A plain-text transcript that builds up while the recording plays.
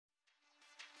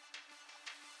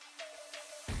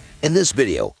In this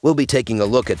video, we'll be taking a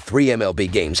look at 3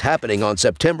 MLB games happening on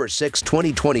September 6,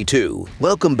 2022.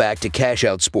 Welcome back to Cash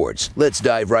Out Sports. Let's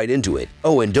dive right into it.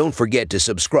 Oh, and don't forget to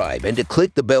subscribe and to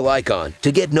click the bell icon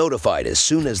to get notified as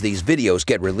soon as these videos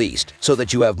get released so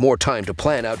that you have more time to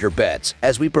plan out your bets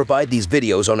as we provide these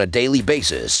videos on a daily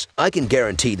basis. I can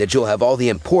guarantee that you'll have all the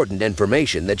important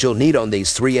information that you'll need on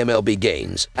these 3 MLB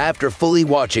games after fully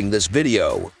watching this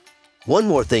video. One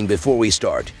more thing before we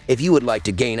start. If you would like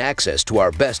to gain access to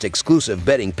our best exclusive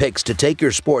betting picks to take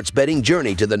your sports betting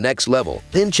journey to the next level,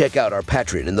 then check out our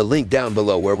Patreon in the link down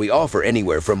below where we offer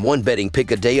anywhere from 1 betting pick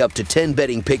a day up to 10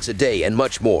 betting picks a day and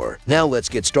much more. Now let's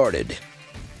get started.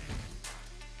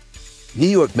 New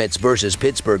York Mets versus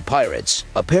Pittsburgh Pirates.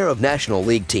 A pair of National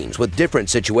League teams with different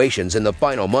situations in the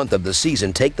final month of the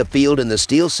season take the field in the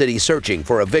Steel City searching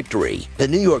for a victory. The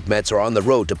New York Mets are on the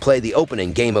road to play the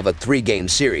opening game of a 3-game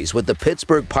series with the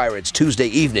Pittsburgh Pirates Tuesday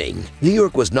evening. New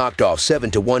York was knocked off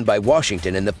 7-1 by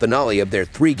Washington in the finale of their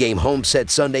 3-game home set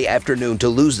Sunday afternoon to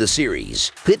lose the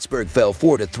series. Pittsburgh fell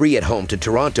 4-3 at home to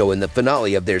Toronto in the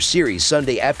finale of their series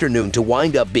Sunday afternoon to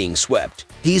wind up being swept.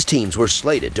 These teams were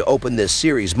slated to open this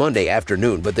series Monday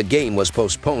afternoon, but the game was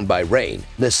postponed by rain,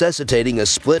 necessitating a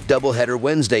split doubleheader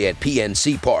Wednesday at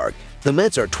PNC Park. The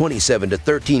Mets are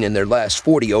 27-13 in their last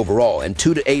 40 overall and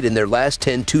 2-8 in their last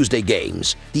 10 Tuesday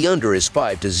games. The under is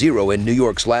 5-0 in New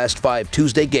York's last 5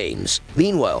 Tuesday games.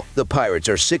 Meanwhile, the Pirates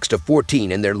are 6-14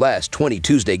 in their last 20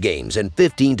 Tuesday games and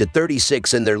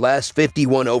 15-36 in their last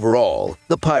 51 overall.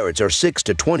 The Pirates are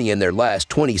 6-20 in their last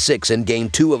 26 in Game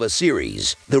 2 of a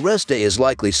series. The rest day is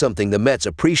likely something the Mets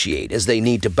appreciate as they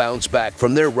need to bounce back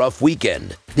from their rough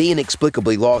weekend. They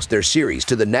inexplicably lost their series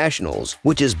to the Nationals,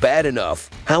 which is bad enough.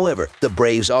 However, the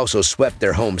Braves also swept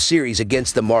their home series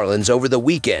against the Marlins over the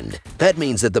weekend. That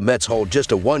means that the Mets hold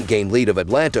just a 1-game lead of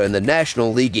Atlanta in the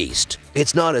National League East.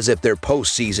 It's not as if their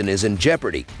postseason is in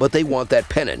jeopardy, but they want that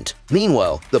pennant.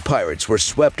 Meanwhile, the Pirates were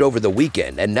swept over the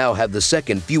weekend and now have the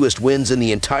second fewest wins in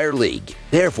the entire league.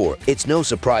 Therefore, it's no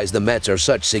surprise the Mets are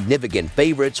such significant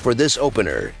favorites for this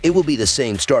opener. It will be the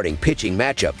same starting pitching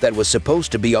matchup that was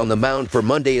supposed to be on the mound for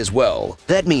Monday as well.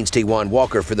 That means Taijuan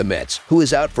Walker for the Mets, who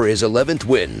is out for his 11th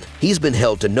win. He's been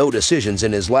held to no decisions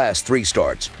in his last 3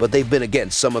 starts, but they've been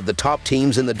against some of the top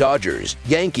teams in the Dodgers,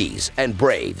 Yankees, and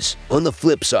Braves. On the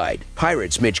flip side,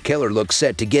 Pirates' Mitch Keller looks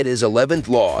set to get his 11th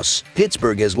loss.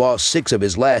 Pittsburgh has lost 6 of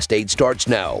his last 8 starts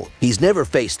now. He's never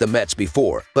faced the Mets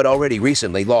before, but already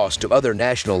recently lost to other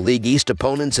National League East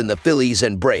opponents in the Phillies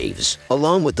and Braves.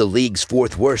 Along with the league's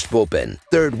 4th worst bullpen,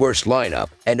 3rd worst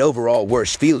lineup, and overall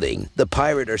worst fielding, the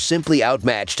Pirates are simply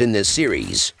outmatched in this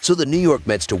series. So the New York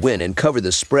Mets to win and cover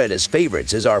the spread as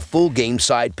favorites is our full game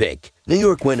side pick. New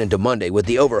York went into Monday with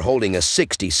the over holding a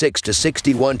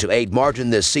 66-61-8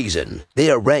 margin this season. They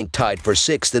are ranked tied for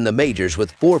 6th in the majors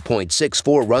with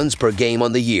 4.64 runs per game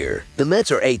on the year. The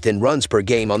Mets are 8th in runs per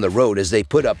game on the road as they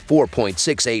put up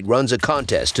 4.68 runs a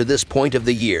contest to this point of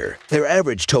the year. Their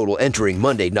average total entering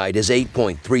Monday night is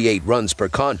 8.38 runs per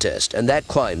contest, and that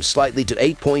climbs slightly to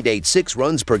 8.86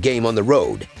 runs per game on the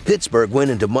road. Pittsburgh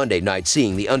went into Monday night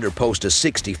seeing the under post a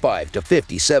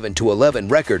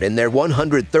 65-57-11 record in their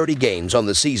 130 games on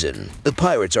the season. The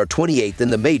Pirates are 28th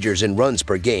in the majors in runs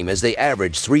per game as they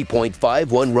average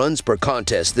 3.51 runs per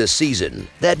contest this season.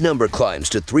 That number climbs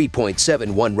to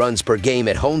 3.71 runs per game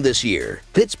at home this year.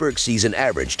 Pittsburgh's season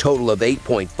average total of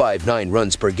 8.59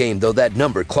 runs per game, though that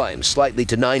number climbs slightly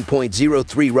to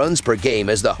 9.03 runs per game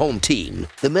as the home team.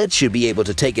 The Mets should be able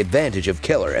to take advantage of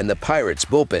Keller and the Pirates'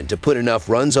 bullpen to put enough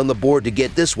runs on the board to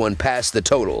get this one past the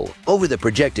total. Over the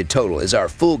projected total is our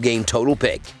full game total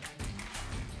pick.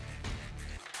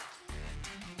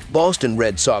 Boston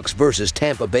Red Sox versus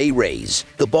Tampa Bay Rays.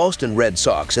 The Boston Red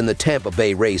Sox and the Tampa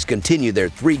Bay Rays continue their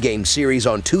 3-game series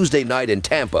on Tuesday night in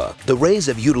Tampa. The Rays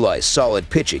have utilized solid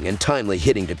pitching and timely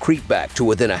hitting to creep back to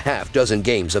within a half-dozen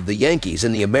games of the Yankees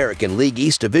in the American League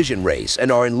East Division race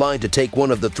and are in line to take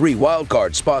one of the 3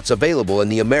 wildcard spots available in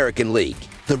the American League.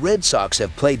 The Red Sox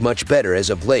have played much better as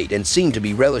of late and seem to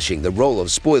be relishing the role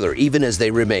of spoiler even as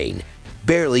they remain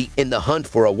barely in the hunt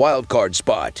for a wild-card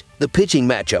spot. The pitching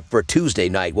matchup for Tuesday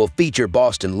night will feature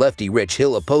Boston lefty Rich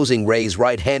Hill opposing Rays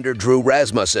right-hander Drew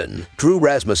Rasmussen. Drew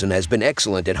Rasmussen has been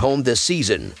excellent at home this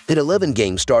season. In 11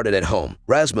 games started at home,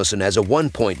 Rasmussen has a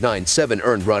 1.97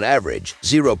 earned run average,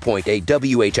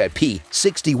 0.8 WHIP,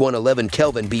 61-11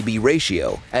 Kelvin BB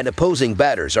ratio, and opposing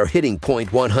batters are hitting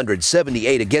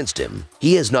 .178 against him.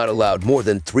 He has not allowed more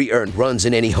than 3 earned runs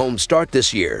in any home start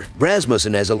this year.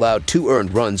 Rasmussen has allowed 2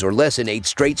 earned runs or less in 8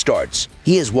 straight starts.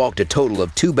 He has walked a total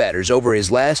of 2 batters batters over his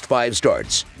last 5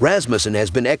 starts. Rasmussen has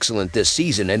been excellent this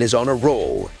season and is on a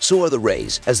roll. So are the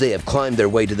Rays, as they have climbed their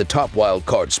way to the top wild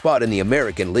card spot in the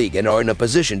American League and are in a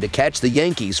position to catch the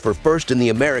Yankees for first in the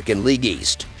American League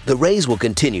East. The Rays will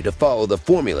continue to follow the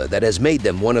formula that has made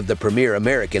them one of the premier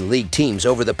American League teams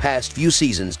over the past few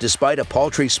seasons despite a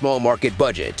paltry small market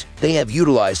budget. They have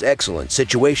utilized excellent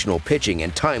situational pitching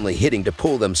and timely hitting to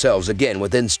pull themselves again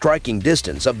within striking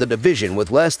distance of the division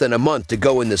with less than a month to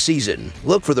go in the season.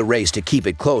 Look for the Rays to keep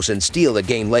it close and steal the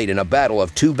game late in a battle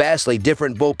of 2 vastly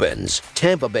different bullpens.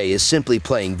 Tampa Bay is simply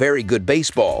playing very good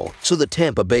baseball, so the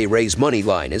Tampa Bay Rays money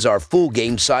line is our full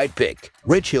game side pick.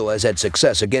 Rich Hill has had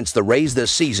success against the Rays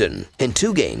this season. In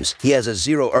 2 games, he has a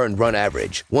 0 earned run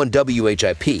average, 1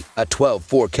 WHIP, a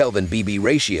 12.4 Kelvin BB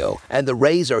ratio, and the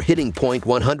Rays are hitting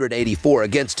 .184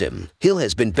 against him. Hill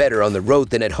has been better on the road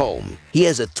than at home. He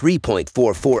has a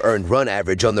 3.44 earned run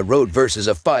average on the road versus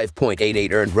a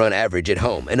 5.88 earned run average at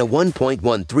home, and a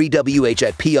 1.13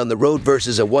 WHIP on the road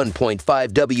versus a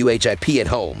 1.5 WHIP at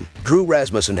home. Drew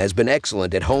Rasmussen has been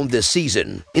excellent at home this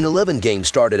season. In 11 games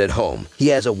started at home, he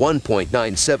has a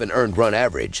 1.97 earned run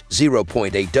average,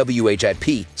 0.8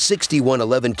 WHIP,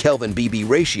 6111 Kelvin BB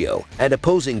ratio, and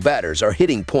opposing batters are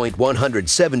hitting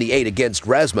 .178 against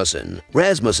Rasmussen.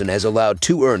 Rasmussen has allowed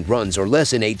 2 earned runs or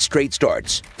less in 8 straight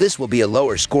starts. This will be a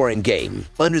lower scoring game.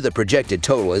 Under the projected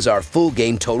total is our full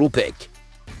game total pick.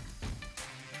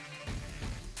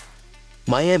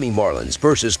 Miami Marlins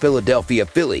versus Philadelphia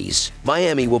Phillies.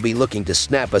 Miami will be looking to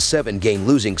snap a 7-game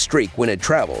losing streak when it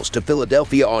travels to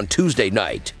Philadelphia on Tuesday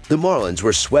night. The Marlins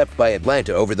were swept by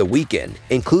Atlanta over the weekend,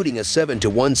 including a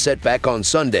 7-1 setback on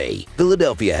Sunday.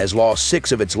 Philadelphia has lost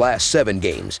 6 of its last 7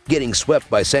 games, getting swept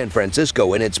by San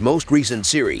Francisco in its most recent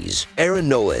series. Aaron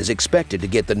Nola is expected to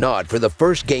get the nod for the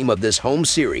first game of this home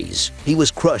series. He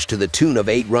was crushed to the tune of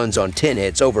 8 runs on 10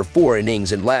 hits over 4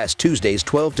 innings in last Tuesday's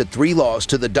 12-3 loss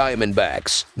to the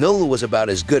Diamondbacks. Nola was about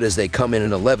as good as they come in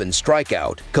an 11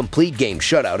 strikeout, complete game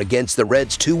shutout against the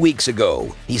Reds 2 weeks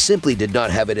ago. He simply did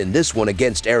not have it in this one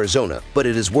against Arizona, but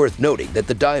it is worth noting that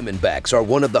the Diamondbacks are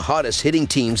one of the hottest hitting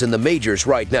teams in the majors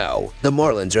right now. The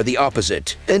Marlins are the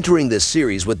opposite. Entering this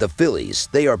series with the Phillies,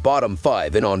 they are bottom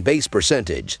 5 in on-base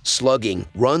percentage, slugging,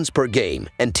 runs per game,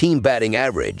 and team batting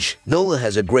average. Nola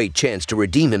has a great chance to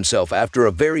redeem himself after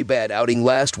a very bad outing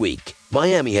last week.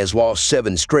 Miami has lost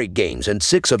 7 straight games and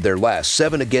 6 of their last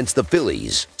 7 against the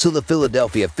Phillies, so the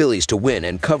Philadelphia Phillies to win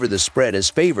and cover the spread as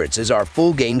favorites is our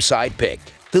full game side pick.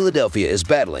 Philadelphia is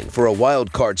battling for a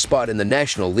wild card spot in the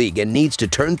National League and needs to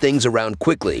turn things around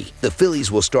quickly. The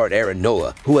Phillies will start Aaron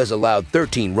Nola, who has allowed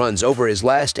 13 runs over his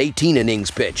last 18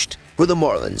 innings pitched. For the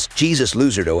Marlins, Jesus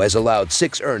Luzardo has allowed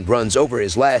 6 earned runs over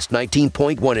his last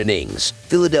 19.1 innings.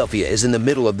 Philadelphia is in the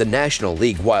middle of the National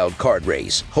League wild card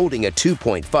race, holding a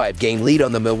 2.5-game lead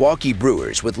on the Milwaukee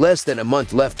Brewers with less than a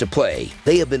month left to play.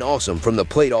 They have been awesome from the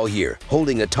plate all year,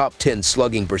 holding a top 10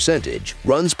 slugging percentage,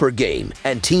 runs per game,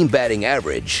 and team batting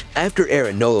average. After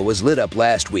Aaron Nola was lit up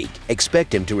last week,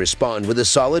 expect him to respond with a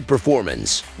solid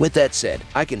performance. With that said,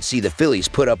 I can see the Phillies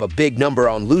put up a big number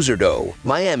on Luzardo.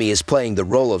 Miami is playing the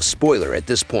role of spoiler at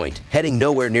this point, heading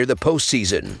nowhere near the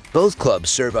postseason. Both clubs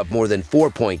serve up more than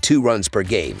 4.2 runs per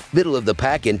game, middle of the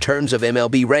pack in terms of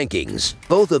MLB rankings.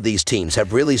 Both of these teams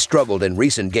have really struggled in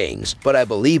recent games, but I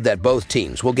believe that both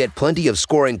teams will get plenty of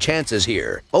scoring chances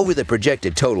here. Over the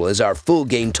projected total is our full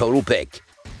game total pick.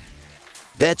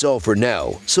 That's all for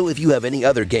now, so if you have any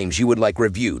other games you would like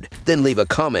reviewed, then leave a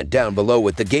comment down below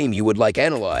with the game you would like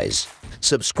analyzed.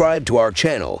 Subscribe to our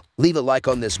channel, leave a like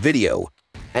on this video,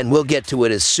 and we'll get to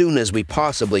it as soon as we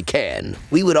possibly can.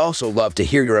 We would also love to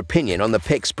hear your opinion on the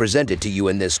picks presented to you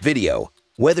in this video,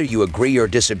 whether you agree or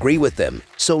disagree with them,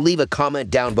 so leave a comment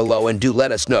down below and do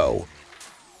let us know.